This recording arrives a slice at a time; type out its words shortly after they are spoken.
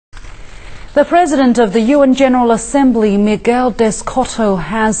The President of the UN General Assembly, Miguel Descoto,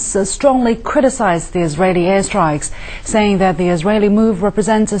 has strongly criticized the Israeli airstrikes, saying that the Israeli move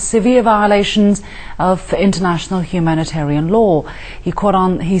represents a severe violation of international humanitarian law.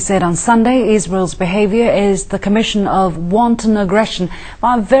 He said on Sunday, Israel's behavior is the commission of wanton aggression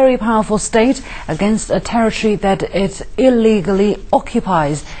by a very powerful state against a territory that it illegally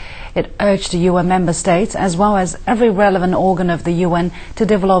occupies. It urged the UN member states, as well as every relevant organ of the UN, to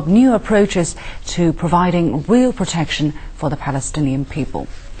develop new approaches to providing real protection for the Palestinian people.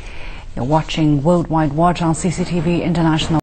 You're watching Worldwide Watch on CCTV International.